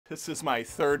This is my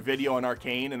third video on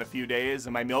Arcane in a few days.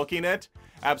 Am I milking it?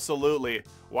 Absolutely.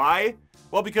 Why?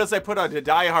 Well, because I put out a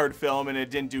Die Hard film and it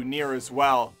didn't do near as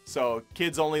well. So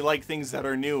kids only like things that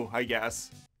are new, I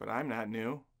guess. But I'm not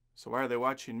new, so why are they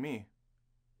watching me?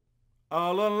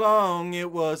 All along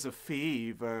it was a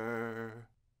fever,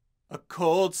 a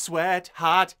cold sweat,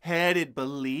 hot-headed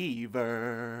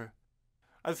believer.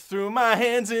 I threw my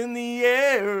hands in the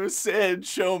air, said,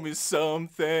 show me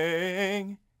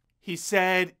something. He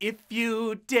said, if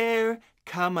you dare,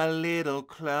 come a little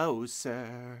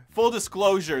closer. Full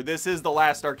disclosure, this is the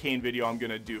last Arcane video I'm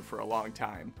gonna do for a long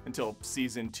time, until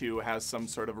season 2 has some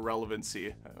sort of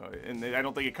relevancy. And I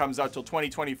don't think it comes out till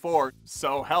 2024,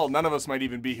 so hell, none of us might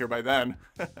even be here by then.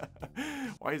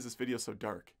 Why is this video so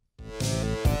dark?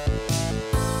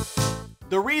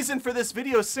 The reason for this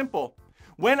video is simple.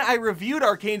 When I reviewed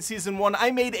Arcane Season 1,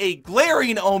 I made a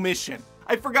glaring omission.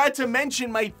 I forgot to mention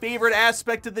my favorite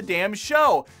aspect of the damn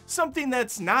show. Something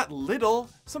that's not little,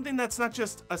 something that's not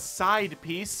just a side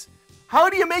piece. How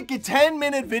do you make a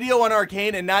 10-minute video on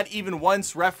Arcane and not even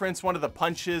once reference one of the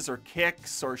punches or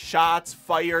kicks or shots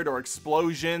fired or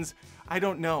explosions? I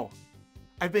don't know.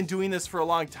 I've been doing this for a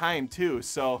long time too,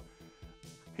 so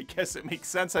I guess it makes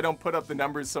sense I don't put up the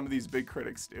numbers some of these big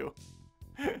critics do.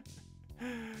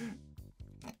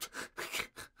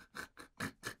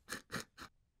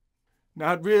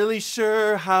 Not really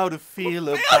sure how to feel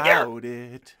about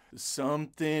it.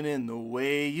 Something in the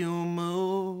way you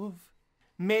move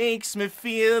makes me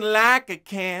feel like I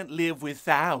can't live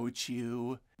without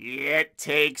you. It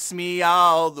takes me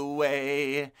all the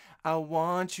way. I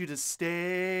want you to stay.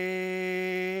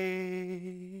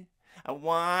 I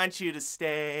want you to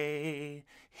stay.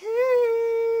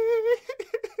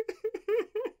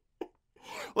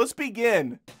 Let's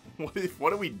begin.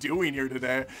 What are we doing here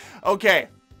today? Okay.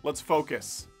 Let's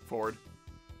focus. Ford.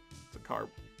 It's a car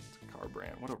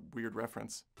brand. What a weird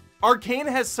reference. Arcane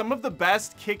has some of the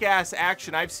best kick-ass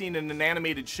action I've seen in an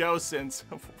animated show since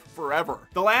forever.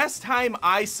 The last time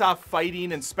I saw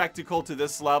fighting and spectacle to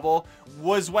this level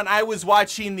was when I was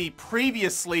watching the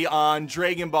previously on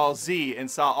Dragon Ball Z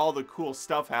and saw all the cool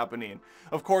stuff happening.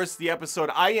 Of course, the episode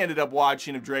I ended up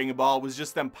watching of Dragon Ball was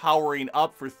just them powering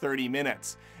up for 30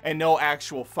 minutes and no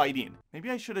actual fighting. Maybe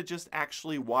I should have just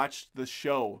actually watched the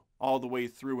show all the way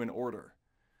through in order.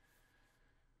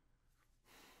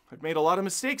 I've made a lot of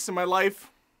mistakes in my life.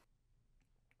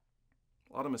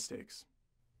 A lot of mistakes.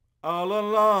 All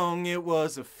along it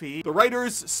was a feat. The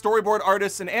writers, storyboard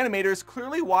artists, and animators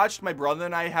clearly watched my brother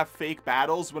and I have fake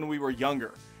battles when we were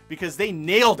younger, because they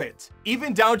nailed it.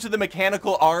 Even down to the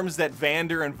mechanical arms that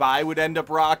Vander and Vi would end up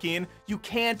rocking. You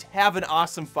can't have an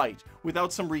awesome fight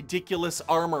without some ridiculous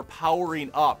armor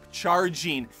powering up,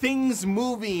 charging, things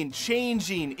moving,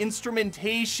 changing,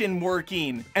 instrumentation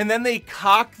working, and then they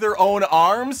cock their own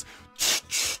arms.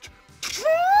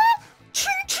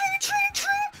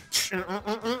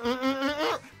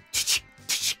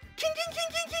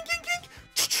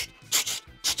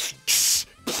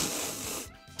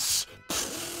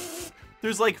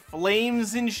 There's like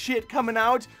flames and shit coming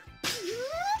out.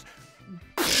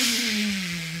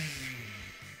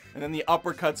 And then the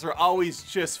uppercuts are always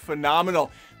just phenomenal.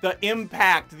 The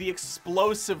impact, the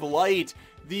explosive light,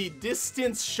 the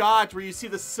distance shot where you see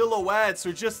the silhouettes,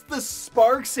 or just the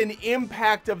sparks and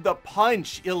impact of the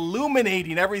punch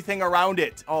illuminating everything around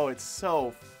it. Oh, it's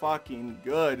so fucking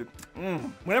good.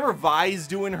 Whenever Vi's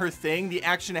doing her thing, the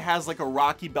action has like a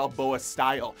Rocky Balboa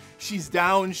style. She's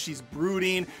down, she's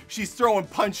brooding, she's throwing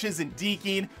punches and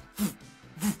deking.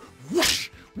 Whoosh,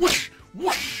 whoosh,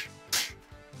 whoosh.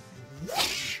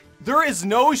 There is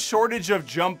no shortage of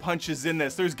jump punches in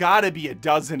this. There's gotta be a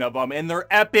dozen of them, and they're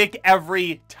epic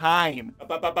every time.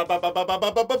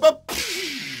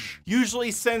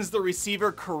 Usually sends the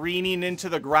receiver careening into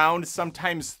the ground,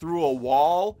 sometimes through a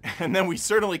wall. And then we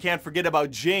certainly can't forget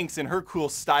about Jinx and her cool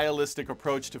stylistic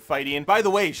approach to fighting. By the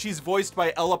way, she's voiced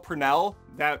by Ella Purnell.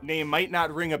 That name might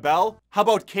not ring a bell. How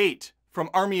about Kate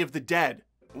from Army of the Dead?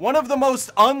 One of the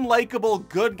most unlikable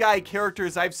good guy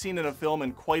characters I've seen in a film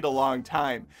in quite a long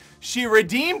time. She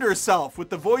redeemed herself with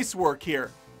the voice work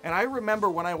here. And I remember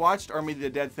when I watched Army of the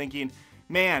Dead thinking,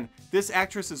 man, this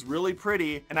actress is really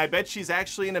pretty, and I bet she's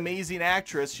actually an amazing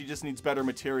actress, she just needs better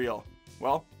material.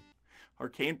 Well,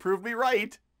 Arcane proved me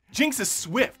right. Jinx is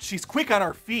swift, she's quick on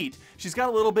her feet. She's got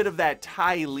a little bit of that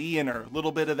Tai Lee in her, a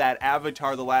little bit of that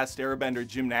Avatar The Last Airbender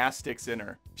gymnastics in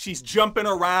her. She's jumping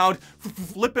around,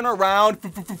 flipping around,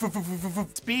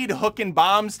 speed hooking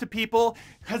bombs to people.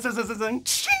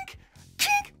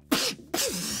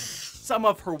 some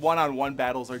of her one-on-one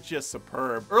battles are just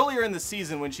superb. Earlier in the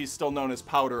season, when she's still known as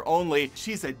Powder Only,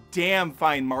 she's a damn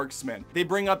fine marksman. They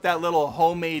bring up that little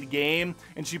homemade game,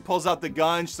 and she pulls out the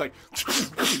gun. She's like,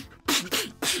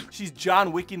 she's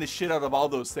John Wicking the shit out of all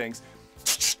those things.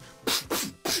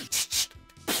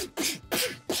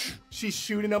 She's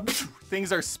shooting up,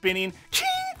 things are spinning.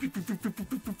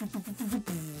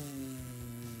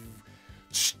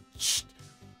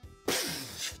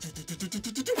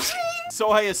 So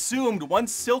I assumed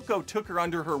once Silco took her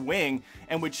under her wing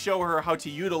and would show her how to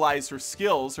utilize her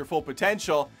skills, her full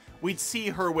potential, we'd see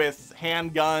her with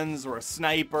handguns or a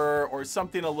sniper or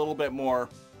something a little bit more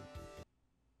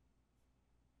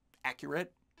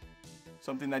accurate.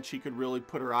 Something that she could really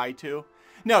put her eye to.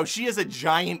 No, she has a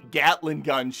giant Gatling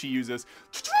gun she uses.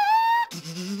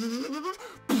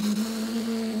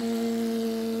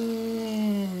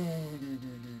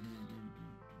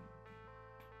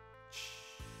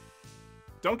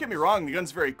 Don't get me wrong, the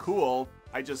gun's very cool.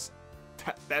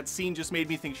 That scene just made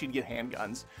me think she'd get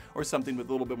handguns or something with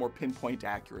a little bit more pinpoint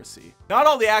accuracy. Not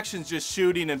all the action's just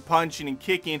shooting and punching and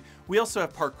kicking. We also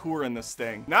have parkour in this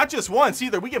thing. Not just once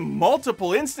either, we get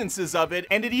multiple instances of it,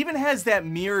 and it even has that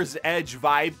Mirror's Edge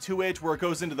vibe to it where it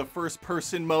goes into the first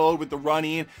person mode with the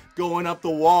running, going up the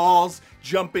walls,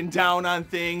 jumping down on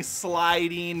things,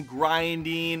 sliding,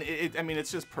 grinding. I mean,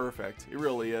 it's just perfect. It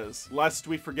really is. Lest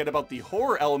we forget about the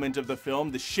horror element of the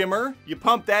film, the Shimmer. You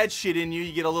pump that shit in you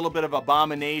get a little bit of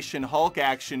Abomination Hulk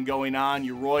action going on.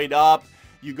 You roid up,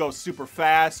 you go super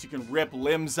fast, you can rip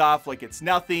limbs off like it's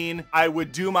nothing. I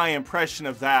would do my impression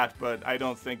of that, but I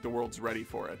don't think the world's ready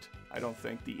for it. I don't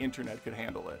think the internet could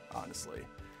handle it, honestly.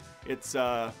 It's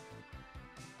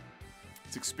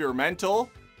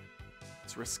experimental,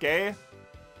 it's risque,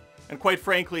 and quite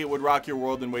frankly, it would rock your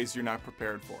world in ways you're not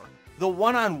prepared for. The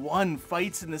one-on-one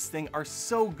fights in this thing are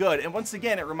so good, and once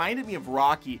again, it reminded me of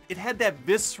Rocky. It had that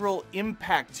visceral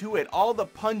impact to it. All the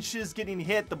punches getting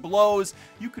hit, the blows,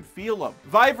 you could feel them.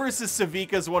 Vi versus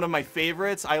Savika is one of my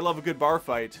favorites. I love a good bar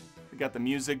fight. You got the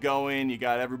music going, you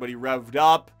got everybody revved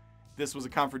up. This was a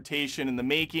confrontation in the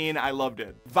making. I loved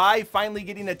it. Vi finally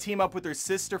getting a team up with her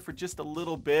sister for just a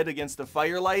little bit against the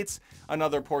Firelights.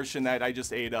 Another portion that I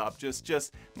just ate up. Just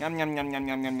yum, yum, yum, yum,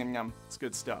 yum, yum, yum, yum. It's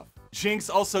good stuff. Jinx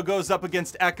also goes up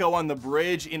against Echo on the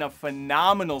bridge in a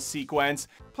phenomenal sequence.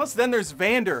 Plus then there's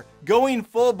Vander going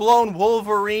full-blown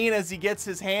Wolverine as he gets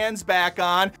his hands back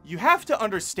on. You have to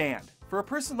understand, for a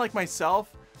person like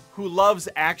myself, who loves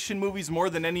action movies more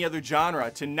than any other genre,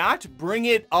 to not bring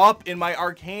it up in my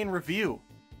Arcane review.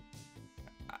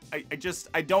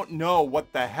 I don't know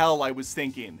what the hell I was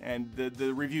thinking, and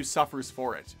the review suffers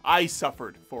for it. I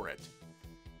suffered for it.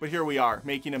 But here we are,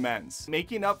 making amends.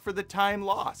 Making up for the time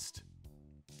lost.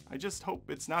 I just hope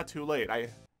it's not too late. I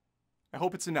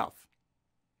hope it's enough.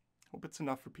 Hope it's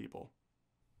enough for people.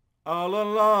 All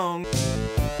along.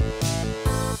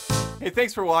 Hey,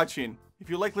 thanks for watching. If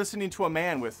you like listening to a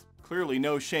man with clearly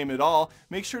no shame at all,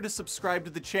 make sure to subscribe to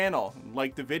the channel and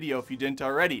like the video if you didn't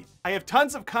already. I have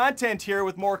tons of content here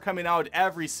with more coming out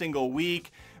every single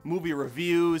week. Movie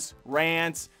reviews,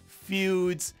 rants,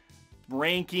 feuds,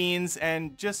 rankings,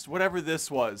 and just whatever this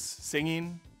was.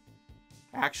 Singing,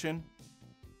 action.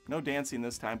 No dancing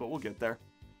this time, but we'll get there.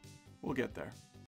 We'll get there.